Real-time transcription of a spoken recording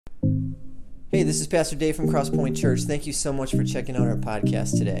Hey, this is Pastor Dave from Crosspoint Church. Thank you so much for checking out our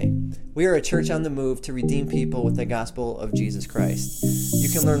podcast today. We are a church on the move to redeem people with the gospel of Jesus Christ. You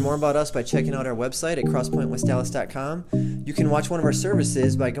can learn more about us by checking out our website at crosspointwestdallas.com. You can watch one of our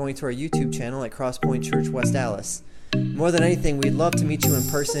services by going to our YouTube channel at Crosspoint Church West Dallas. More than anything, we'd love to meet you in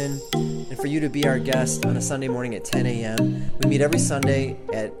person and for you to be our guest on a Sunday morning at 10 a.m. We meet every Sunday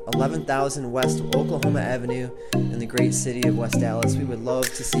at 11,000 West Oklahoma Avenue in the great city of West Dallas. We would love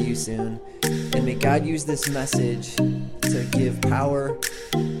to see you soon. And may God use this message to give power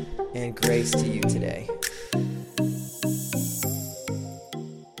and grace to you today.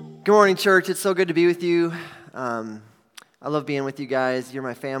 Good morning, church. It's so good to be with you. I love being with you guys. You're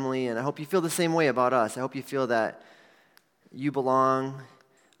my family, and I hope you feel the same way about us. I hope you feel that you belong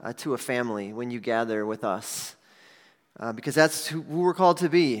to a family when you gather with us, because that's who we're called to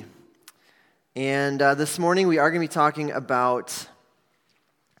be. And this morning we are going to be talking about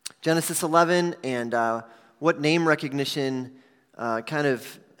Genesis 11 and what name recognition kind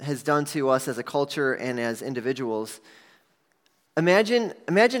of has done to us as a culture and as individuals. Imagine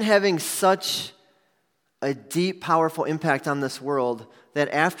having such a deep, powerful impact on this world that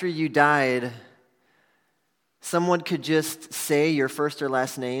after you died, someone could just say your first or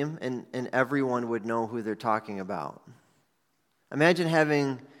last name and everyone would know who they're talking about. Imagine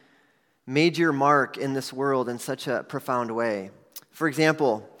having made your mark in this world in such a profound way. For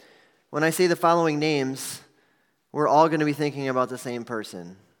example, when I say the following names, we're all going to be thinking about the same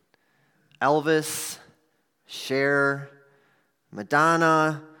person. Elvis, Cher,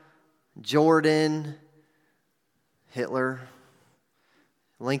 Madonna, Jordan, Hitler,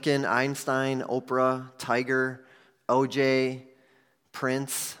 Lincoln, Einstein, Oprah, Tiger, OJ,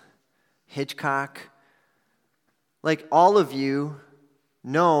 Prince, Hitchcock. Like, all of you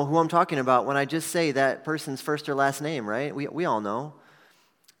know who I'm talking about when I just say that person's first or last name, right? We all know.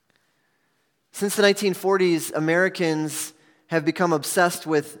 Since the 1940s, Americans have become obsessed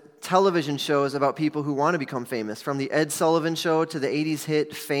with television shows about people who want to become famous, from the Ed Sullivan Show to the 80s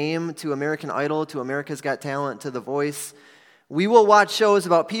hit Fame to American Idol to America's Got Talent to The Voice. We will watch shows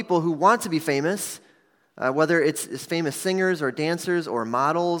about people who want to be famous, whether it's famous singers or dancers or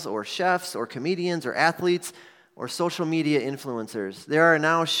models or chefs or comedians or athletes or social media influencers. There are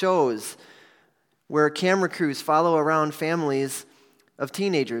now shows where camera crews follow around families of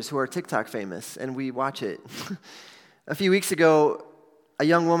teenagers who are TikTok famous, and we watch it. A few weeks ago, a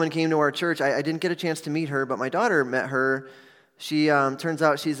young woman came to our church. I didn't get a chance to meet her, but my daughter met her. She turns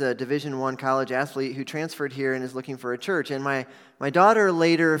out she's a Division I college athlete who transferred here and is looking for a church. And my daughter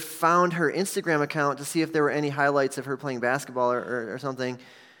later found her Instagram account to see if there were any highlights of her playing basketball or something.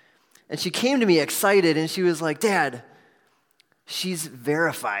 And she came to me excited, and she was like, "Dad, she's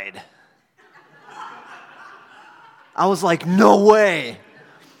verified." I was like, "No way."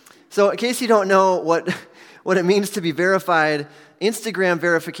 So in case you don't know what it means to be verified, Instagram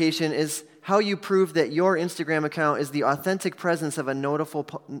verification is how you prove that your Instagram account is the authentic presence of a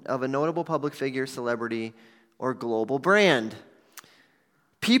notable public figure, celebrity, or global brand.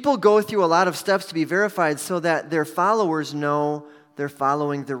 People go through a lot of steps to be verified so that their followers know they're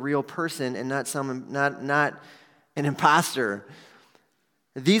following the real person and not an imposter.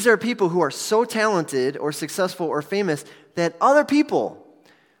 These are people who are so talented or successful or famous that other people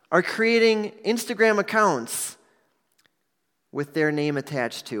are creating Instagram accounts with their name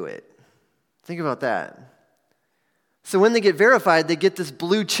attached to it. Think about that. So when they get verified, they get this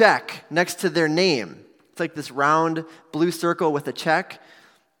blue check next to their name. It's like this round blue circle with a check.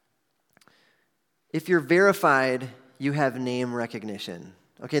 If you're verified, you have name recognition.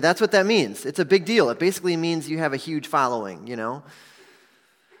 Okay, that's what that means. It's a big deal. It basically means you have a huge following, you know?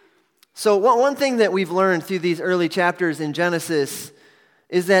 So one thing that we've learned through these early chapters in Genesis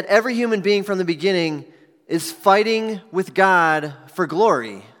is that every human being from the beginning is fighting with God for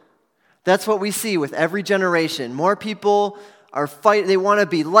glory. That's what we see with every generation. More people are fighting. They want to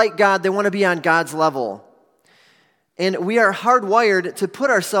be like God. They want to be on God's level. And we are hardwired to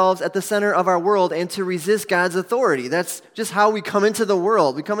put ourselves at the center of our world and to resist God's authority. That's just how we come into the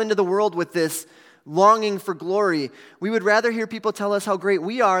world. We come into the world with this longing for glory. We would rather hear people tell us how great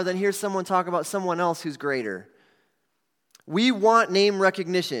we are than hear someone talk about someone else who's greater. We want name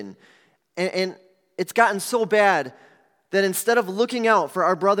recognition. And it's gotten so bad that instead of looking out for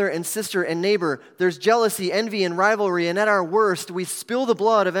our brother and sister and neighbor, there's jealousy, envy, and rivalry, and at our worst, we spill the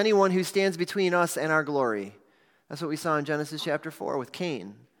blood of anyone who stands between us and our glory. That's what we saw in Genesis chapter 4 with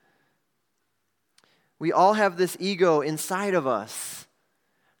Cain. We all have this ego inside of us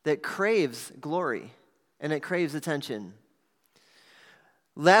that craves glory, and it craves attention.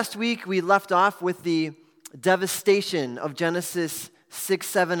 Last week, we left off with the devastation of Genesis 6,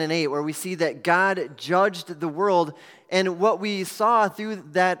 7, and 8, where we see that God judged the world. And what we saw through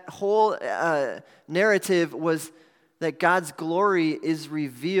that whole narrative was that God's glory is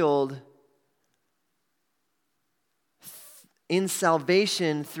revealed in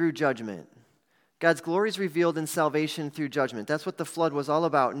salvation through judgment. God's glory is revealed in salvation through judgment. That's what the flood was all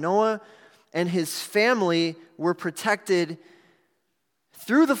about. Noah and his family were protected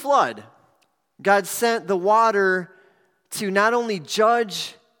through the flood. God sent the water to not only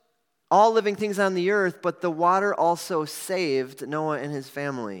judge all living things on the earth, but the water also saved Noah and his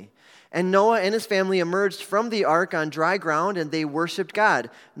family. And Noah and his family emerged from the ark on dry ground, and they worshiped God.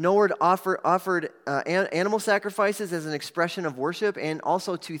 Noah offered animal sacrifices as an expression of worship and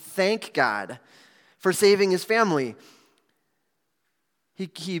also to thank God for saving his family.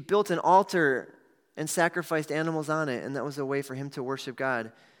 He built an altar and sacrificed animals on it, and that was a way for him to worship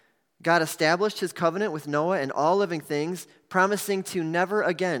God. God established his covenant with Noah and all living things, promising to never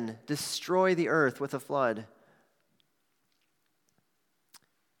again destroy the earth with a flood.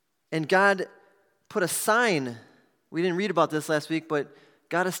 And God put a sign. We didn't read about this last week, but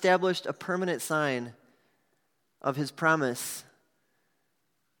God established a permanent sign of his promise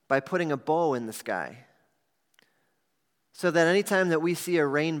by putting a bow in the sky. So that anytime that we see a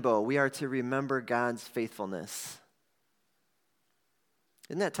rainbow, we are to remember God's faithfulness.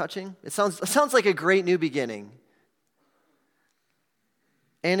 Isn't that touching? It sounds like a great new beginning.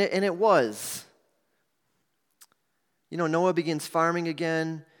 And it was. You know, Noah begins farming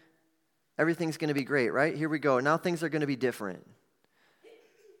again. Everything's going to be great, right? Here we go. Now things are going to be different.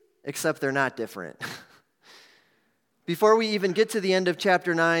 Except they're not different. Before we even get to the end of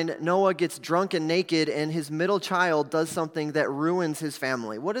chapter 9, Noah gets drunk and naked, and his middle child does something that ruins his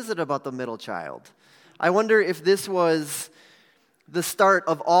family. What is it about the middle child? I wonder if this was the start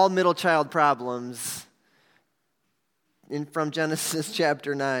of all middle child problems from Genesis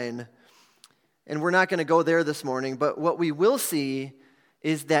chapter 9. And we're not going to go there this morning, but what we will see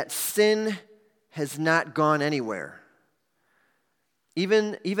is that sin has not gone anywhere.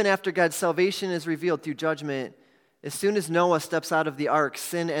 Even after God's salvation is revealed through judgment, as soon as Noah steps out of the ark,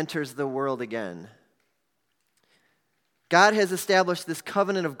 sin enters the world again. God has established this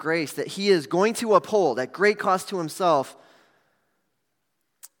covenant of grace that he is going to uphold at great cost to himself.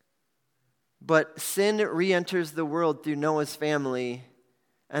 But sin re-enters the world through Noah's family,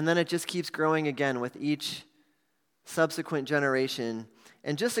 and then it just keeps growing again with each subsequent generation.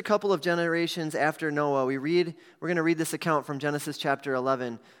 And just a couple of generations after Noah, we're going to read this account from Genesis chapter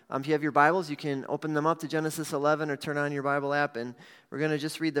 11. If you have your Bibles, you can open them up to Genesis 11 or turn on your Bible app, and we're going to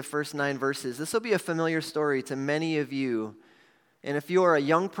just read the first 9 verses. This will be a familiar story to many of you. And if you are a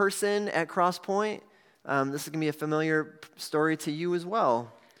young person at Cross Point, this is going to be a familiar story to you as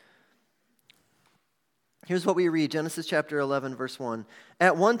well. Here's what we read, Genesis chapter 11, verse 1.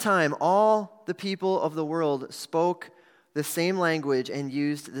 At one time, all the people of the world spoke the same language and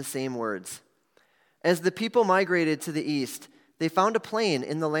used the same words. As the people migrated to the east, they found a plain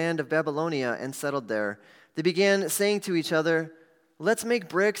in the land of Babylonia and settled there. They began saying to each other, "Let's make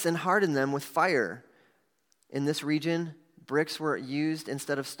bricks and harden them with fire." In this region, bricks were used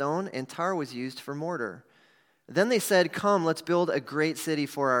instead of stone, and tar was used for mortar. Then they said, "Come, let's build a great city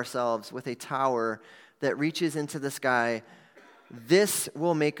for ourselves with a tower that reaches into the sky. This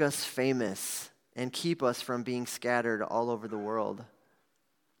will make us famous and keep us from being scattered all over the world."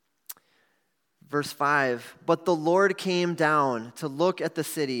 Verse 5, "But the Lord came down to look at the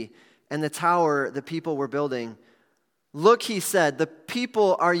city and the tower the people were building. 'Look,' he said, 'the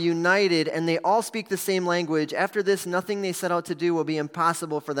people are united and they all speak the same language. After this, nothing they set out to do will be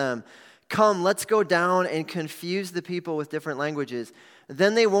impossible for them. Come, let's go down and confuse the people with different languages.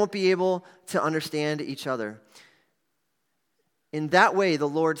 Then they won't be able to understand each other.' In that way, the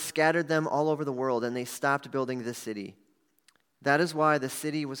Lord scattered them all over the world, and they stopped building this city. That is why the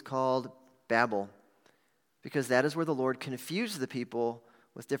city was called Babel, because that is where the Lord confused the people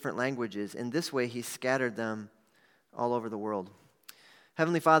with different languages. In this way, he scattered them all over the world."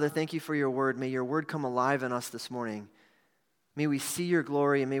 Heavenly Father, thank you for your word. May your word come alive in us this morning. May we see your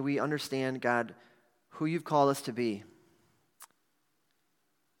glory, and may we understand, God, who you've called us to be.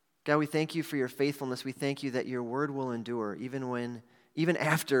 God, we thank you for your faithfulness. We thank you that your word will endure, even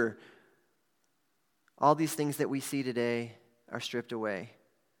after all these things that we see today are stripped away.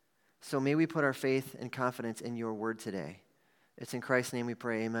 So may we put our faith and confidence in your word today. It's in Christ's name we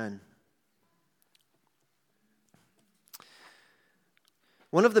pray, amen.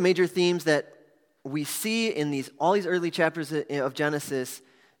 One of the major themes that we see in all these early chapters of Genesis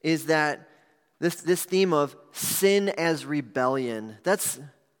is that this theme of sin as rebellion. That's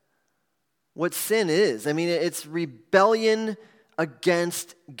what sin is. I mean, it's rebellion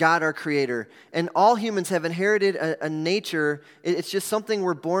against God, our Creator. And all humans have inherited a nature, it's just something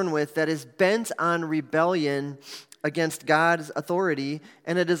we're born with, that is bent on rebellion against God's authority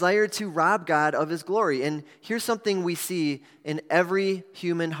and a desire to rob God of his glory. And here's something we see in every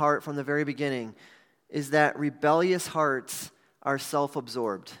human heart from the very beginning, is that rebellious hearts are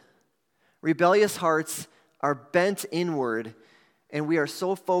self-absorbed. Rebellious hearts are bent inward, and we are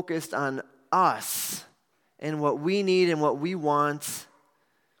so focused on us and what we need and what we want.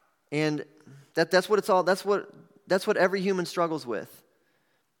 And that's what every human struggles with.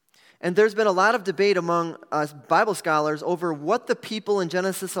 And there's been a lot of debate among us Bible scholars over what the people in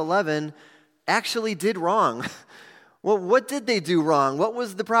Genesis 11 actually did wrong. Well, what did they do wrong? What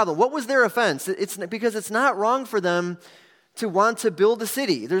was the problem? What was their offense? It's because it's not wrong for them to want to build a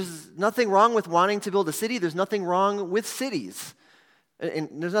city. There's nothing wrong with wanting to build a city. There's nothing wrong with cities. And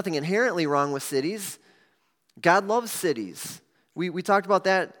there's nothing inherently wrong with cities. God loves cities. We talked about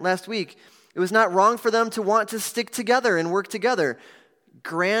that last week. It was not wrong for them to want to stick together and work together.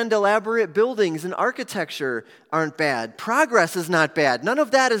 Grand, elaborate buildings and architecture aren't bad. Progress is not bad. None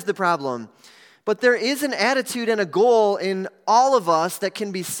of that is the problem. But there is an attitude and a goal in all of us that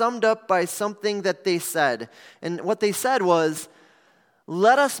can be summed up by something that they said. And what they said was,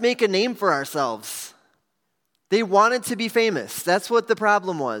 let us make a name for ourselves. They wanted to be famous. That's what the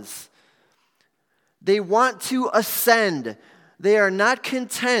problem was. They want to ascend. They are not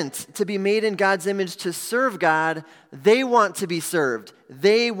content to be made in God's image to serve God. They want to be served.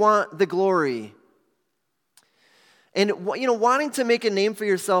 They want the glory. And, wanting to make a name for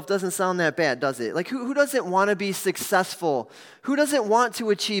yourself doesn't sound that bad, does it? Like, who doesn't want to be successful? Who doesn't want to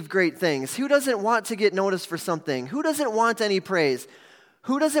achieve great things? Who doesn't want to get noticed for something? Who doesn't want any praise?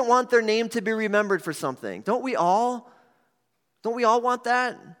 Who doesn't want their name to be remembered for something? Don't we all? Don't we all want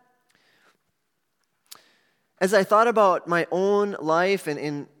that? As I thought about my own life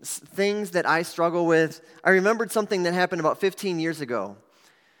and things that I struggle with, I remembered something that happened about 15 years ago.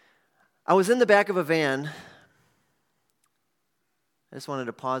 I was in the back of a van. I just wanted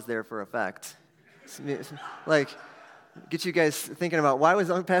to pause there for effect. Like, get you guys thinking about why was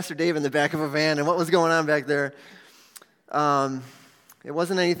Pastor Dave in the back of a van and what was going on back there. It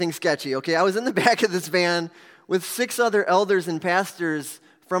wasn't anything sketchy, okay? I was in the back of this van with 6 other elders and pastors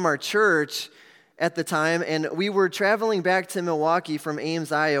from our church at the time, and we were traveling back to Milwaukee from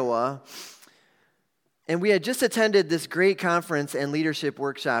Ames, Iowa, and we had just attended this great conference and leadership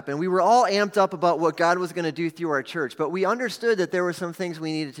workshop, and we were all amped up about what God was going to do through our church, but we understood that there were some things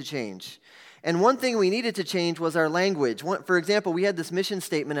we needed to change. And one thing we needed to change was our language. For example, we had this mission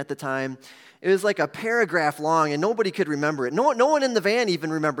statement at the time. It was like a paragraph long, and nobody could remember it. No one in the van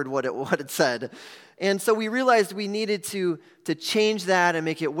even remembered what it said. And so we realized we needed to change that and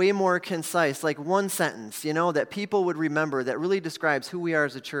make it way more concise, like one sentence, that people would remember that really describes who we are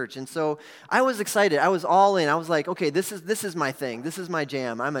as a church. And so I was excited. I was all in. I was like, okay, this is my thing. This is my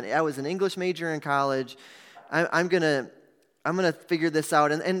jam. I was an English major in college. I'm gonna figure this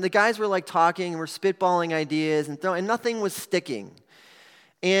out. And the guys were like talking, and we're spitballing ideas, and nothing was sticking.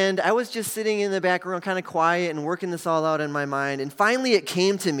 And I was just sitting in the back room, kind of quiet and working this all out in my mind. And finally it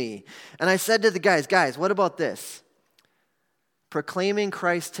came to me. And I said to the guys, what about this? Proclaiming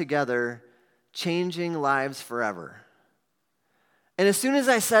Christ together, changing lives forever. And as soon as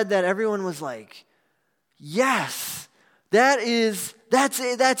I said that, everyone was like, yes, that's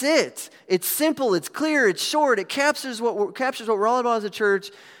it. It's simple, it's clear, it's short, it captures what we're all about as a church.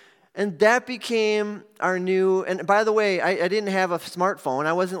 And that became our new, and by the way, I didn't have a smartphone.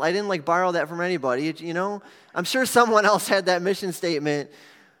 I didn't borrow that from anybody, I'm sure someone else had that mission statement,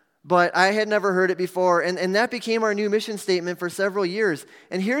 but I had never heard it before. And that became our new mission statement for several years.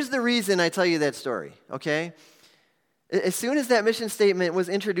 And here's the reason I tell you that story, okay? As soon as that mission statement was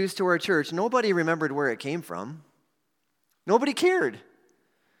introduced to our church, nobody remembered where it came from. Nobody cared.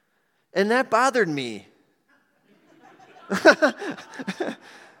 And that bothered me.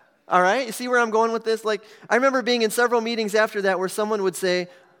 All right, you see where I'm going with this? I remember being in several meetings after that where someone would say,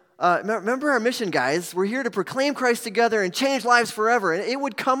 remember our mission, guys? We're here to proclaim Christ together and change lives forever. And it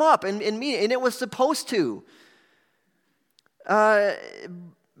would come up in meeting, and it was supposed to.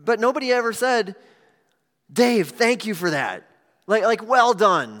 But nobody ever said, Dave, thank you for that. Well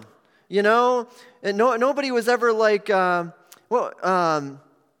done. And nobody was ever like,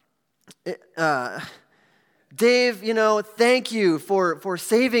 Dave, thank you for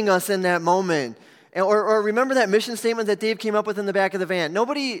saving us in that moment. Or remember that mission statement that Dave came up with in the back of the van.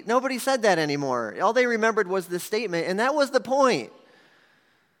 Nobody said that anymore. All they remembered was this statement, and that was the point.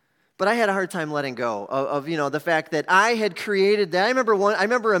 But I had a hard time letting go of the fact that I had created that. I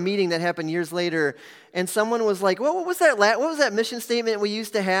remember a meeting that happened years later, and someone was like, "Well, what was that mission statement we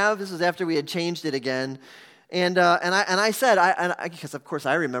used to have?" This was after we had changed it again, and I said, because of course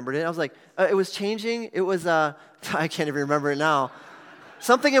I remembered it. I was like, it was changing. It was I can't even remember it now.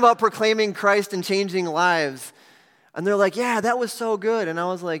 Something about proclaiming Christ and changing lives. And they're like, "Yeah, that was so good." And I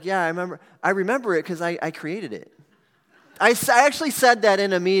was like, "Yeah, I remember it because I created it." I actually said that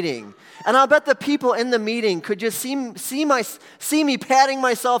in a meeting. And I'll bet the people in the meeting could just see me patting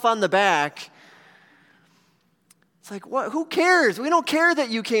myself on the back. It's like, what? Who cares? We don't care that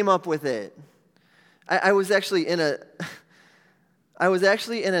you came up with it. I was actually in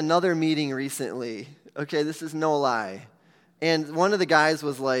another meeting recently. Okay, this is no lie. And one of the guys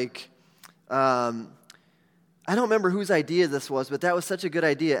was like, I don't remember whose idea this was, but that was such a good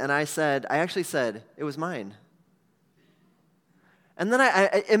idea. And I actually said, it was mine. And then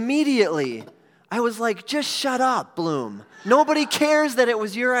I immediately, I was like, just shut up, Bloom. Nobody cares that it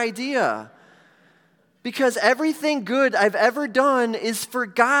was your idea. Because everything good I've ever done is for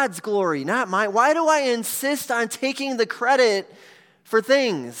God's glory, not mine. Why do I insist on taking the credit for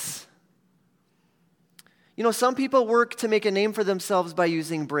things? Some people work to make a name for themselves by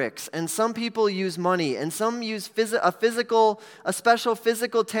using bricks, and some people use money, and some use a special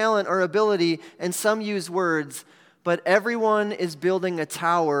physical talent or ability, and some use words. But everyone is building a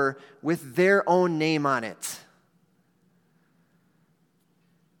tower with their own name on it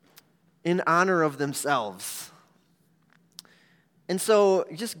in honor of themselves. And so,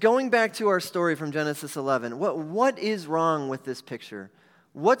 just going back to our story from Genesis 11, what is wrong with this picture?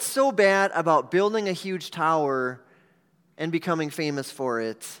 What's so bad about building a huge tower and becoming famous for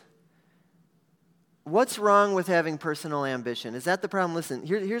it? What's wrong with having personal ambition? Is that the problem? Listen,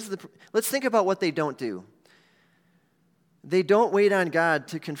 let's think about what they don't do. They don't wait on God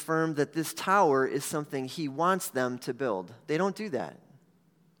to confirm that this tower is something He wants them to build. They don't do that.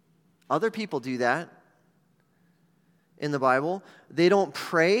 Other people do that in the Bible. They don't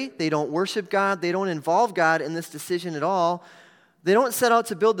pray. They don't worship God. They don't involve God in this decision at all. They don't set out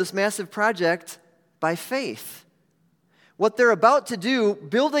to build this massive project by faith. What they're about to do,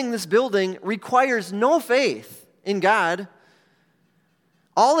 building this building, requires no faith in God.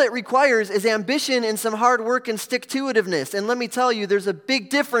 All it requires is ambition and some hard work and stick-to-itiveness. And let me tell you, there's a big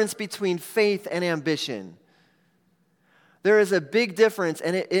difference between faith and ambition. There is a big difference,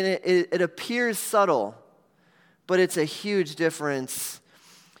 and it appears subtle, but it's a huge difference.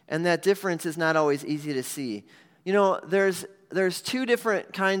 And that difference is not always easy to see. There's two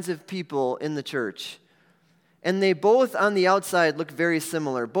different kinds of people in the church. And they both, on the outside, look very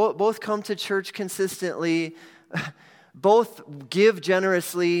similar. Both come to church consistently. Both give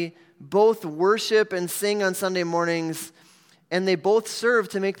generously, both worship and sing on Sunday mornings, and they both serve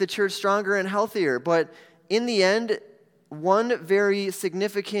to make the church stronger and healthier. But in the end, one very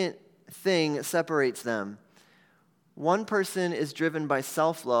significant thing separates them. One person is driven by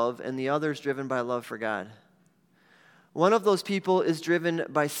self-love, and the other is driven by love for God. One of those people is driven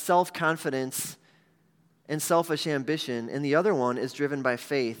by self-confidence and selfish ambition, and the other one is driven by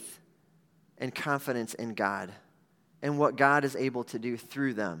faith and confidence in God and what God is able to do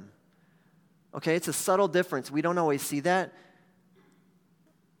through them. Okay, it's a subtle difference. We don't always see that,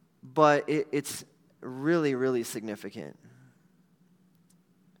 but it's really, really significant.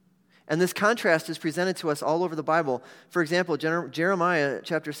 And this contrast is presented to us all over the Bible. For example, Jeremiah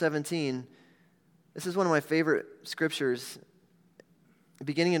chapter 17, this is one of my favorite scriptures,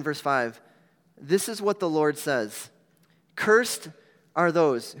 beginning in verse 5. This is what the Lord says: "Cursed are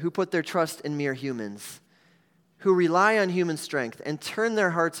those who put their trust in mere humans, who rely on human strength and turn their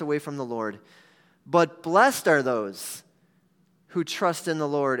hearts away from the Lord. But blessed are those who trust in the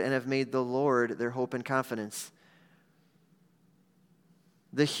Lord and have made the Lord their hope and confidence.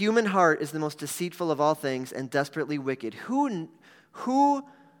 The human heart is the most deceitful of all things and desperately wicked. Who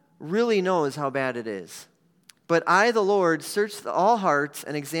really knows how bad it is? But I, the Lord, search all hearts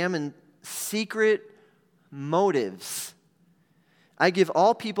and examine secret motives. I give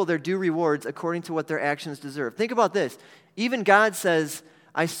all people their due rewards according to what their actions deserve." Think about this. Even God says,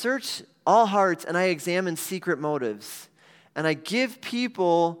 I search all hearts and I examine secret motives. And I give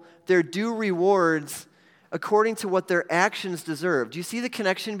people their due rewards according to what their actions deserve. Do you see the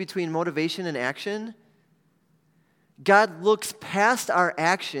connection between motivation and action? God looks past our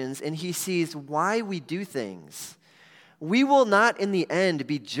actions and He sees why we do things. We will not, in the end,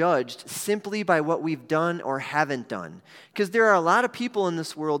 be judged simply by what we've done or haven't done. Because there are a lot of people in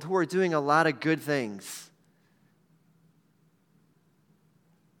this world who are doing a lot of good things.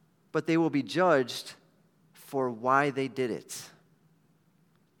 But they will be judged for why they did it.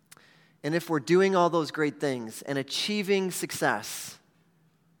 And if we're doing all those great things and achieving success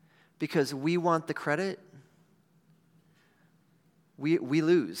because we want the credit, we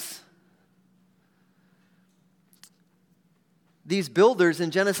lose. These builders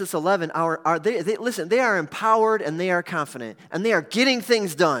in Genesis 11 they are empowered and they are confident and they are getting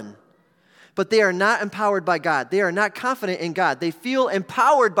things done. But they are not empowered by God. They are not confident in God. They feel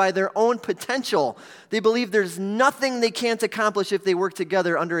empowered by their own potential. They believe there's nothing they can't accomplish if they work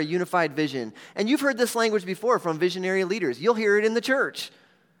together under a unified vision. And you've heard this language before from visionary leaders. You'll hear it in the church.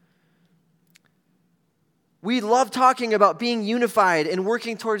 We love talking about being unified and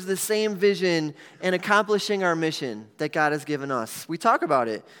working towards the same vision and accomplishing our mission that God has given us. We talk about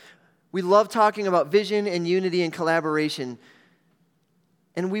it. We love talking about vision and unity and collaboration.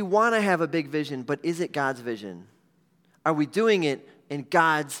 And we want to have a big vision, but is it God's vision? Are we doing it in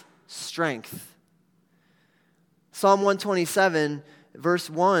God's strength? Psalm 127, verse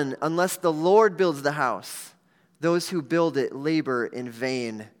 1, unless the Lord builds the house, those who build it labor in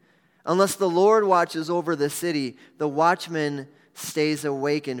vain. Unless the Lord watches over the city, the watchman stays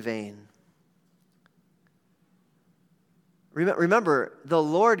awake in vain. Remember, the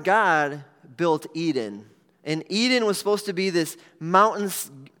Lord God built Eden. And Eden was supposed to be this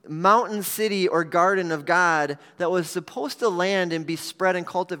mountain city or garden of God that was supposed to land and be spread and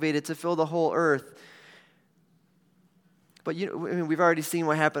cultivated to fill the whole earth. But we've already seen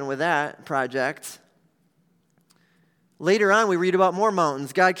what happened with that project. Later on, we read about more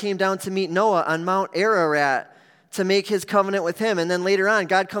mountains. God came down to meet Noah on Mount Ararat to make his covenant with him. And then later on,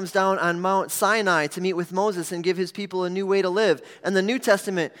 God comes down on Mount Sinai to meet with Moses and give his people a new way to live. And the New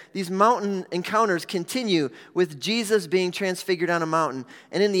Testament, these mountain encounters continue with Jesus being transfigured on a mountain.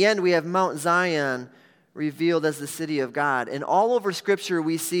 And in the end, we have Mount Zion revealed as the city of God. And all over Scripture,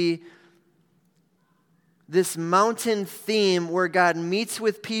 we see this mountain theme where God meets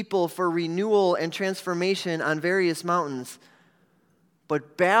with people for renewal and transformation on various mountains.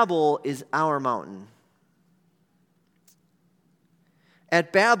 But Babel is our mountain.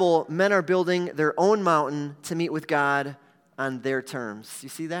 At Babel, men are building their own mountain to meet with God on their terms. You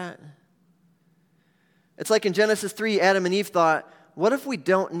see that? It's like in Genesis 3, Adam and Eve thought, what if we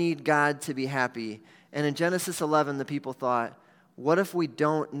don't need God to be happy? And in Genesis 11, the people thought, what if we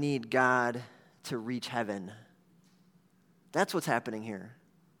don't need God to reach heaven? That's what's happening here.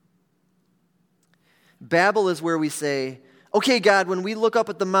 Babel is where we say, okay, God, when we look up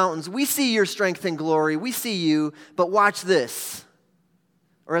at the mountains, we see your strength and glory. We see you, but watch this.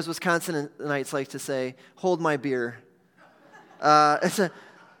 Or as Wisconsinites like to say, hold my beer. God,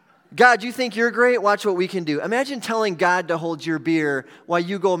 you think you're great? Watch what we can do. Imagine telling God to hold your beer while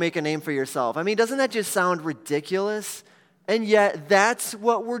you go make a name for yourself. I mean, doesn't that just sound ridiculous? And yet, that's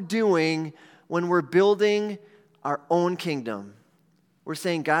what we're doing when we're building our own kingdom. We're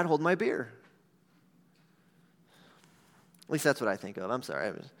saying, God, hold my beer. At least that's what I think of. I'm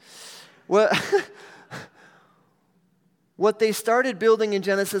sorry. What they started building in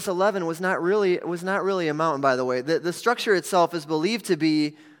Genesis 11 was not really a mountain, by the way. The structure itself is believed to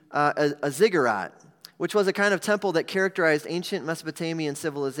be a ziggurat, which was a kind of temple that characterized ancient Mesopotamian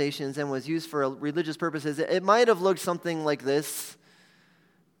civilizations and was used for religious purposes. It might have looked something like this.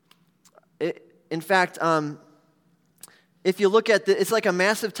 In fact, if you look at it's like a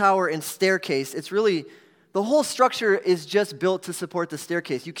massive tower and staircase. It's really, the whole structure is just built to support the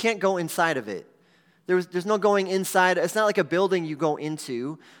staircase. You can't go inside of it. There's no going inside. It's not like a building you go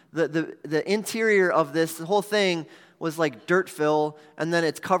into. The interior of this, the whole thing was like dirt fill, and then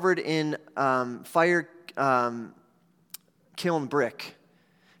it's covered in fire kiln brick.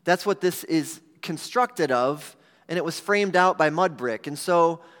 That's what this is constructed of, and it was framed out by mud brick. And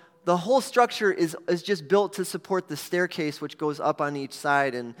so the whole structure is just built to support the staircase, which goes up on each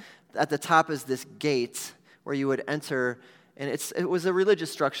side, and at the top is this gate where you would enter. And it was a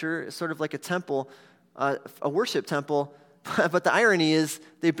religious structure, sort of like a temple, a worship temple, but the irony is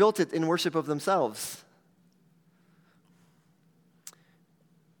they built it in worship of themselves.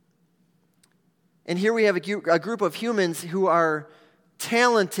 And here we have a group of humans who are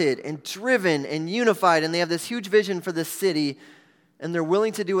talented and driven and unified, and they have this huge vision for this city, and they're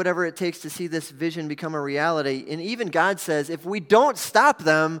willing to do whatever it takes to see this vision become a reality. And even God says, if we don't stop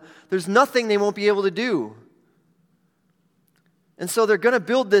them, there's nothing they won't be able to do. And so they're going to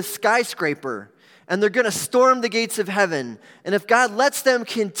build this skyscraper, and they're going to storm the gates of heaven. And if God lets them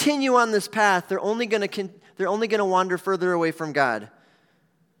continue on this path, they're only going to wander further away from God.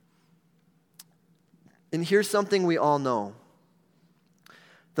 And here's something we all know.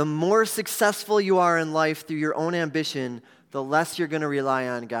 The more successful you are in life through your own ambition, the less you're going to rely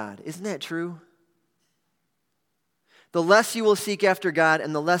on God. Isn't that true? the less you will seek after God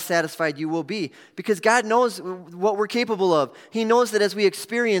and the less satisfied you will be. Because God knows what we're capable of. He knows that as we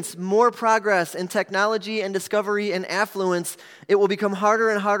experience more progress in technology and discovery and affluence, it will become harder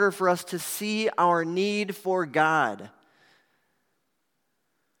and harder for us to see our need for God.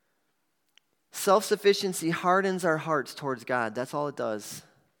 Self-sufficiency hardens our hearts towards God. That's all it does.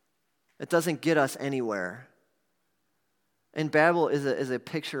 It doesn't get us anywhere. And Babel is a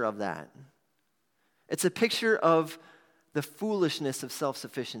picture of that. It's a picture of the foolishness of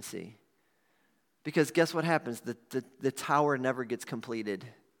self-sufficiency. Because guess what happens? The tower never gets completed.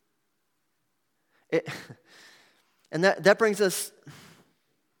 And that brings us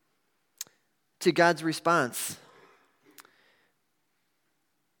to God's response.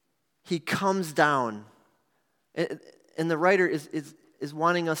 He comes down. And the writer is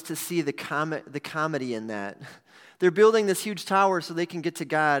wanting us to see the comedy in that. They're building this huge tower so they can get to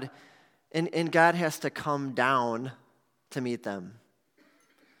God, and God has to come down to meet them.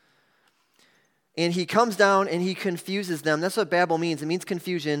 And he comes down and he confuses them. That's what Babel means. It means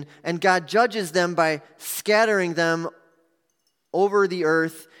confusion. And God judges them by scattering them over the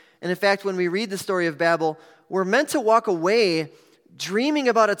earth. And in fact, when we read the story of Babel, we're meant to walk away dreaming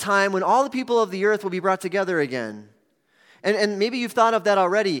about a time when all the people of the earth will be brought together again. And maybe you've thought of that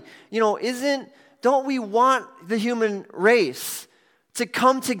already. Don't we want the human race to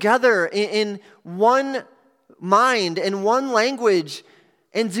come together in one mind and one language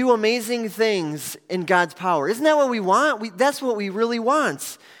and do amazing things in God's power? Isn't that what we want? That's what we really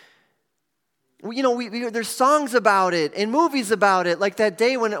want. There's songs about it and movies about it, like that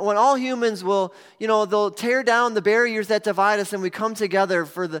day when all humans will, they'll tear down the barriers that divide us and we come together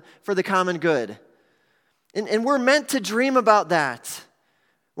for the common good. And we're meant to dream about that.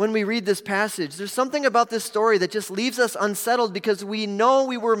 When we read this passage, there's something about this story that just leaves us unsettled because we know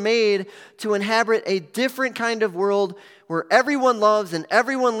we were made to inhabit a different kind of world where everyone loves and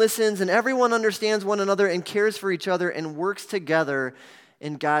everyone listens and everyone understands one another and cares for each other and works together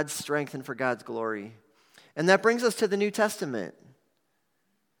in God's strength and for God's glory. And that brings us to the New Testament.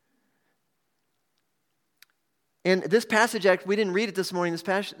 And this passage, we didn't read it this morning,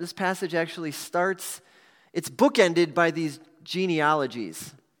 this passage actually starts, it's bookended by these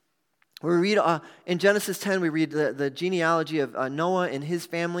genealogies. We read in Genesis 10, we read the genealogy of Noah and his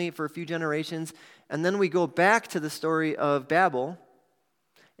family for a few generations, and then we go back to the story of Babel,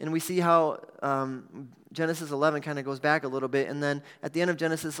 and we see how Genesis 11 kind of goes back a little bit, and then at the end of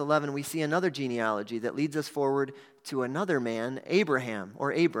Genesis 11, we see another genealogy that leads us forward to another man, Abraham,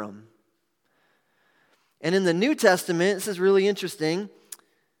 or Abram. And in the New Testament, this is really interesting,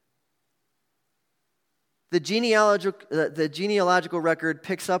 the genealogical record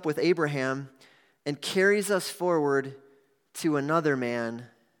picks up with Abraham and carries us forward to another man,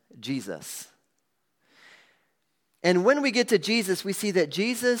 Jesus. And when we get to Jesus, we see that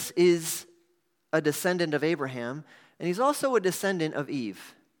Jesus is a descendant of Abraham, and he's also a descendant of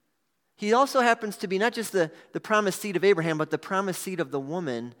Eve. He also happens to be not just the promised seed of Abraham, but the promised seed of the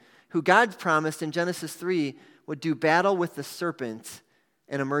woman who God promised in Genesis 3 would do battle with the serpent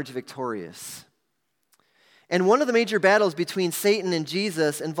and emerge victorious. And one of the major battles between Satan and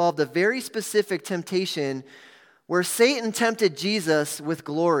Jesus involved a very specific temptation where Satan tempted Jesus with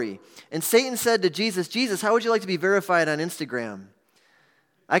glory. And Satan said to Jesus, "Jesus, how would you like to be verified on Instagram?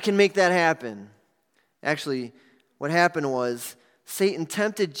 I can make that happen." Actually, what happened was Satan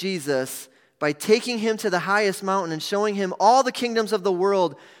tempted Jesus by taking him to the highest mountain and showing him all the kingdoms of the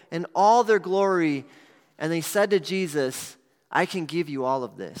world and all their glory. And he said to Jesus, "I can give you all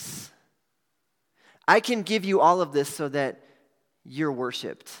of this. I can give you all of this so that you're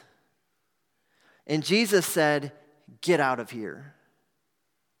worshiped." And Jesus said, "Get out of here.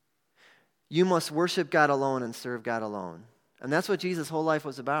 You must worship God alone and serve God alone." And that's what Jesus' whole life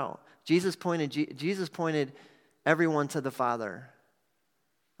was about. Jesus pointed everyone to the Father.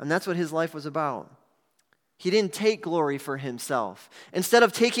 And that's what his life was about. He didn't take glory for himself. Instead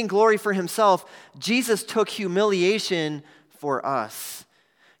of taking glory for himself, Jesus took humiliation for us.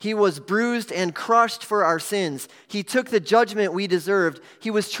 He was bruised and crushed for our sins. He took the judgment we deserved.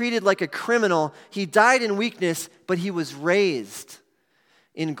 He was treated like a criminal. He died in weakness, but he was raised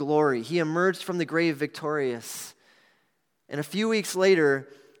in glory. He emerged from the grave victorious. And a few weeks later,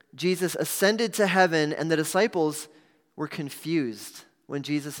 Jesus ascended to heaven, and the disciples were confused when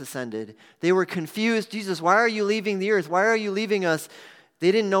Jesus ascended. They were confused. "Jesus, why are you leaving the earth? Why are you leaving us?"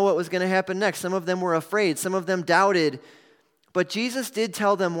 They didn't know what was going to happen next. Some of them were afraid. Some of them doubted. But Jesus did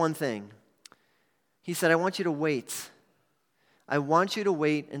tell them one thing. He said, "I want you to wait. I want you to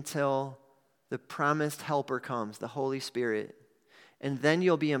wait until the promised helper comes, the Holy Spirit, and then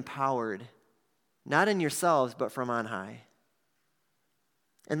you'll be empowered not in yourselves, but from on high.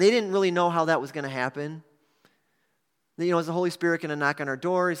 And they didn't really know how that was going to happen. Is the Holy Spirit going to knock on our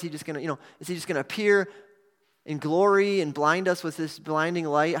door? Is he just going to appear in glory and blind us with this blinding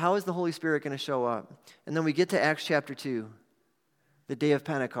light? How is the Holy Spirit going to show up? And then we get to Acts chapter 2, the day of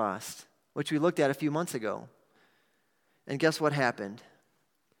Pentecost, which we looked at a few months ago. And guess what happened?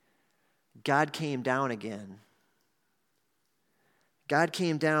 God came down again. God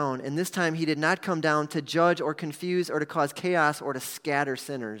came down, and this time he did not come down to judge or confuse or to cause chaos or to scatter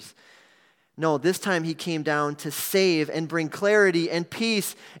sinners. No, this time he came down to save and bring clarity and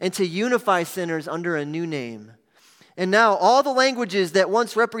peace and to unify sinners under a new name. And now all the languages that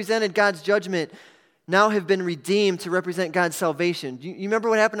once represented God's judgment now have been redeemed to represent God's salvation. You remember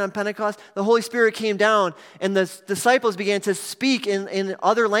what happened on Pentecost? The Holy Spirit came down and the disciples began to speak in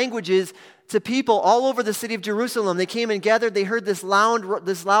other languages to people all over the city of Jerusalem. They came and gathered. They heard this loud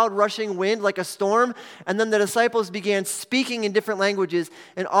rushing wind like a storm. And then the disciples began speaking in different languages.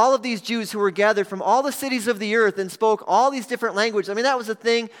 And all of these Jews who were gathered from all the cities of the earth and spoke all these different languages. I mean, that was the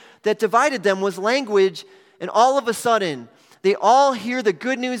thing that divided them, was language. And all of a sudden, they all hear the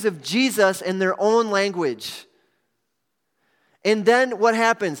good news of Jesus in their own language. And then what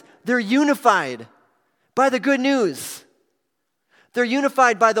happens? They're unified by the good news. They're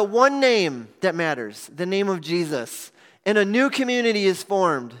unified by the one name that matters, the name of Jesus. And a new community is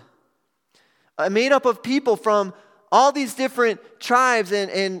formed, made up of people from all these different tribes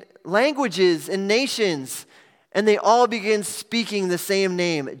and languages and nations. And they all begin speaking the same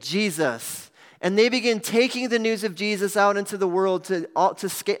name, Jesus. And they begin taking the news of Jesus out into the world to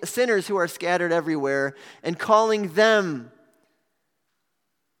sinners who are scattered everywhere and calling them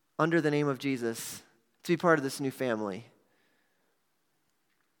under the name of Jesus to be part of this new family.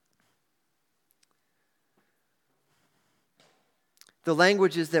 The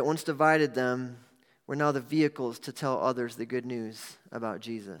languages that once divided them were now the vehicles to tell others the good news about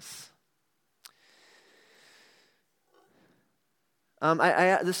Jesus.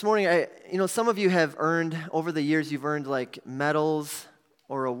 This morning, some of you have earned, over the years, you've earned like medals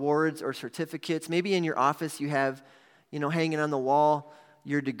or awards or certificates. Maybe in your office you have, hanging on the wall,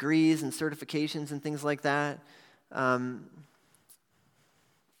 your degrees and certifications and things like that.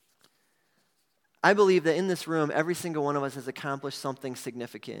 I believe that in this room, every single one of us has accomplished something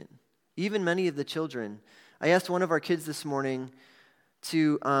significant. Even many of the children. I asked one of our kids this morning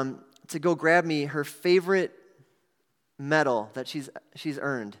to go grab me her favorite medal that she's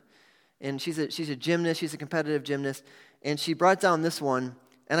earned. And she's a gymnast, she's a competitive gymnast, and she brought down this one,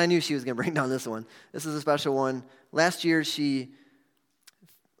 and I knew she was going to bring down this one. This is a special one. Last year she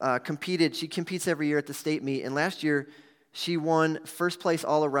competed. She competes every year at the state meet, and last year she won first place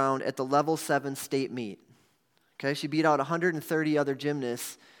all around at the level 7 state meet. Okay, she beat out 130 other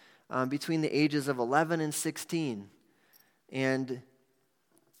gymnasts between the ages of 11 and 16. And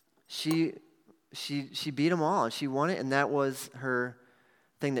she beat them all, and she won it, and that was her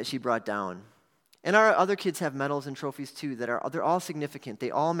thing that she brought down. And our other kids have medals and trophies too they're all significant.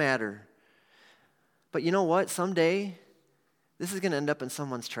 They all matter. But you know what? Someday, this is going to end up in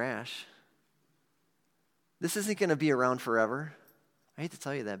someone's trash. This isn't going to be around forever. I hate to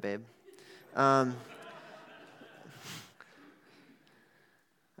tell you that, babe. That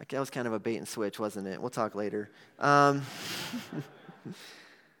was kind of a bait and switch, wasn't it? We'll talk later.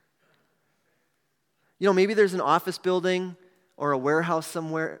 Maybe there's an office building or a warehouse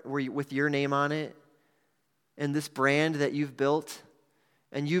somewhere with your name on it, and this brand that you've built,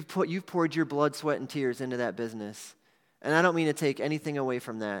 and you've poured your blood, sweat, and tears into that business. And I don't mean to take anything away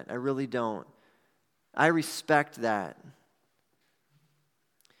from that. I really don't. I respect that.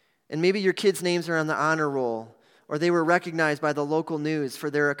 And maybe your kids' names are on the honor roll, or they were recognized by the local news for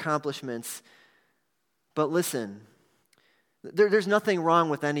their accomplishments. But listen, there's nothing wrong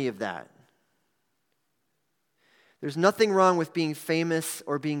with any of that. There's nothing wrong with being famous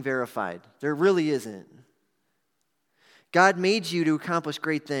or being verified. There really isn't. God made you to accomplish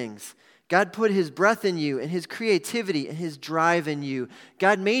great things. God put his breath in you and his creativity and his drive in you.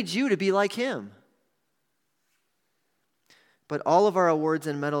 God made you to be like him. But all of our awards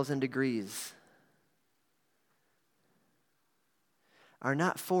and medals and degrees are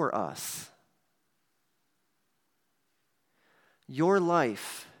not for us. Your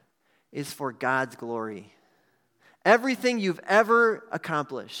life is for God's glory. Everything you've ever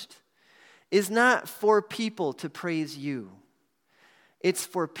accomplished is not for people to praise you. It's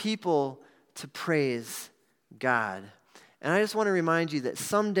for people to praise God. And I just want to remind you that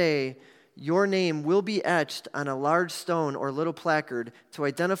someday your name will be etched on a large stone or little placard to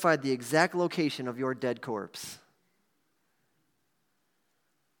identify the exact location of your dead corpse.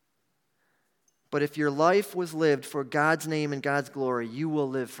 But if your life was lived for God's name and God's glory, you will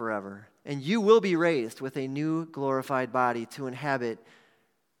live forever. And you will be raised with a new glorified body to inhabit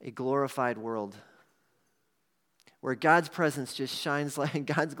a glorified world where God's presence just shines like,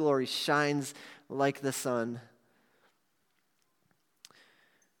 God's glory shines like the sun.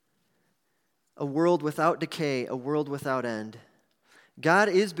 A world without decay, a world without end. God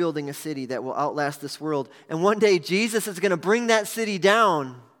is building a city that will outlast this world. And one day, Jesus is going to bring that city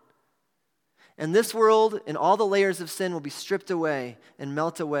down. And this world and all the layers of sin will be stripped away and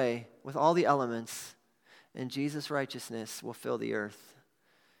melt away with all the elements. And Jesus' righteousness will fill the earth.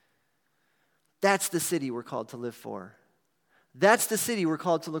 That's the city we're called to live for. That's the city we're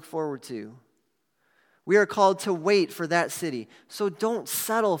called to look forward to. We are called to wait for that city. So don't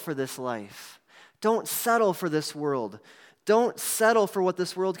settle for this life. Don't settle for this world. Don't settle for what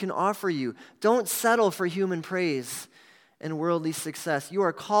this world can offer you. Don't settle for human praise and worldly success. You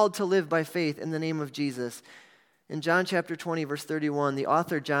are called to live by faith in the name of Jesus. In John chapter 20, verse 31, the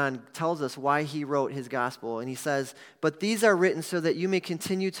author John tells us why he wrote his gospel. And he says, "But these are written so that you may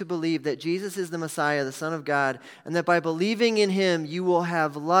continue to believe that Jesus is the Messiah, the Son of God, and that by believing in him you will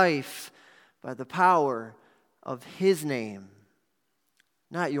have life by the power of his name."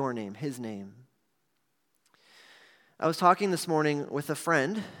 Not your name, his name. I was talking this morning with a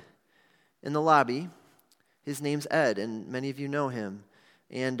friend in the lobby. His name's Ed, and many of you know him.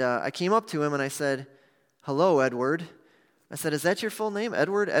 And I came up to him and I said, "Hello, Edward." I said, "Is that your full name,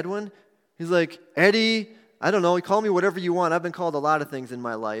 Edward, Edwin?" He's like, "Eddie, I don't know, call me whatever you want. I've been called a lot of things in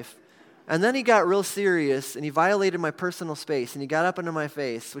my life." And then he got real serious, and he violated my personal space, and he got up into my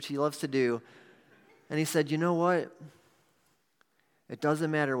face, which he loves to do, and he said, "You know what? It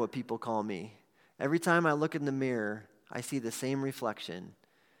doesn't matter what people call me. Every time I look in the mirror, I see the same reflection.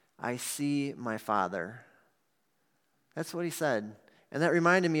 I see my Father." That's what he said. And that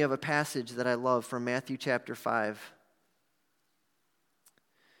reminded me of a passage that I love from Matthew chapter 5,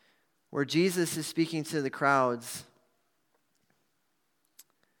 where Jesus is speaking to the crowds.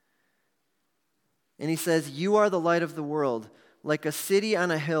 And he says, "You are the light of the world, like a city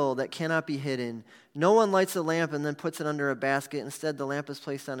on a hill that cannot be hidden. No one lights a lamp and then puts it under a basket. Instead, the lamp is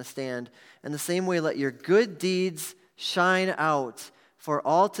placed on a stand. In the same way, let your good deeds shine out for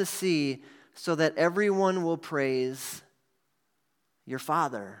all to see, so that everyone will praise your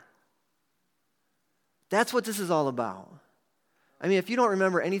Father." That's what this is all about. I mean, if you don't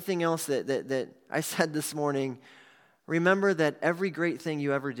remember anything else that I said this morning, remember that every great thing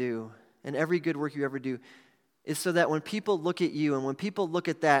you ever do and every good work you ever do is so that when people look at you and when people look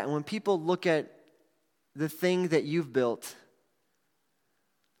at that and when people look at the thing that you've built,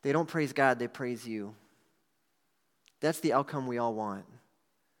 they don't praise God, they praise you. That's the outcome we all want.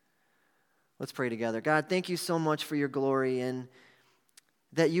 Let's pray together. God, thank you so much for your glory and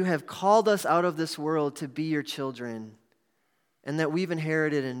that you have called us out of this world to be your children and that we've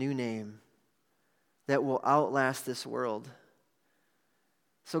inherited a new name that will outlast this world.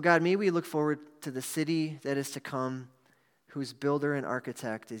 So God, may we look forward to the city that is to come, whose builder and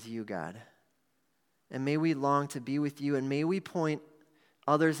architect is you, God. And may we long to be with you, and may we point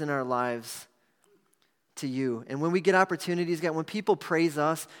others in our lives to you. And when we get opportunities, God, when people praise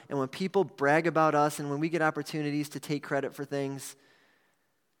us, and when people brag about us, and when we get opportunities to take credit for things,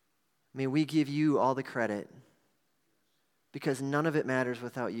 may we give you all the credit. Because none of it matters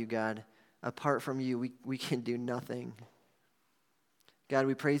without you, God. Apart from you, we can do nothing. God,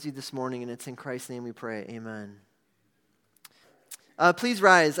 we praise you this morning, and it's in Christ's name we pray. Amen. Please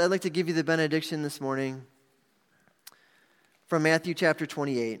rise. I'd like to give you the benediction this morning from Matthew chapter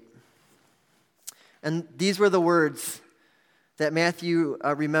 28. And these were the words that Matthew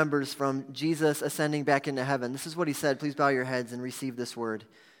remembers from Jesus ascending back into heaven. This is what he said. Please bow your heads and receive this word.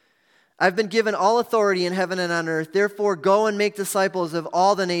 "I've been given all authority in heaven and on earth. Therefore, go and make disciples of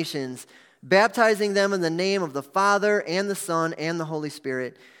all the nations, baptizing them in the name of the Father and the Son and the Holy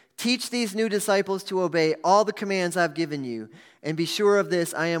Spirit. Teach these new disciples to obey all the commands I've given you. And be sure of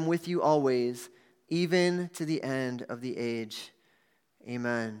this, I am with you always, even to the end of the age."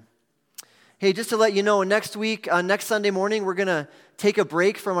 Amen. Hey, just to let you know, next week, next Sunday morning, we're going to take a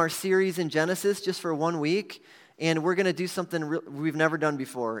break from our series in Genesis just for 1 week. And we're going to do something we've never done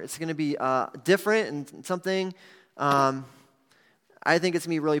before. It's going to be different and something I think it's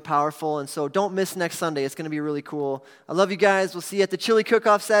going to be really powerful. And so don't miss next Sunday. It's going to be really cool. I love you guys. We'll see you at the Chili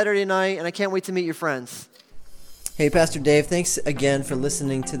Cook-Off Saturday night. And I can't wait to meet your friends. Hey, Pastor Dave, thanks again for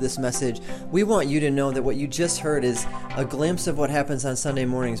listening to this message. We want you to know that what you just heard is a glimpse of what happens on Sunday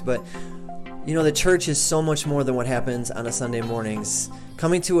mornings. But, you know, the church is so much more than what happens on a Sunday mornings.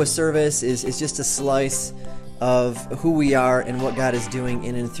 Coming to a service is just a slice of who we are and what God is doing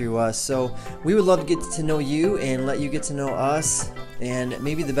in and through us. So we would love to get to know you and let you get to know us. And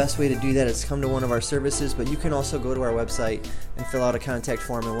maybe the best way to do that is come to one of our services, but you can also go to our website and fill out a contact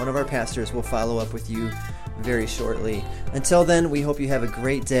form, and one of our pastors will follow up with you very shortly. Until then, we hope you have a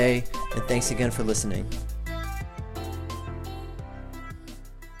great day, and thanks again for listening.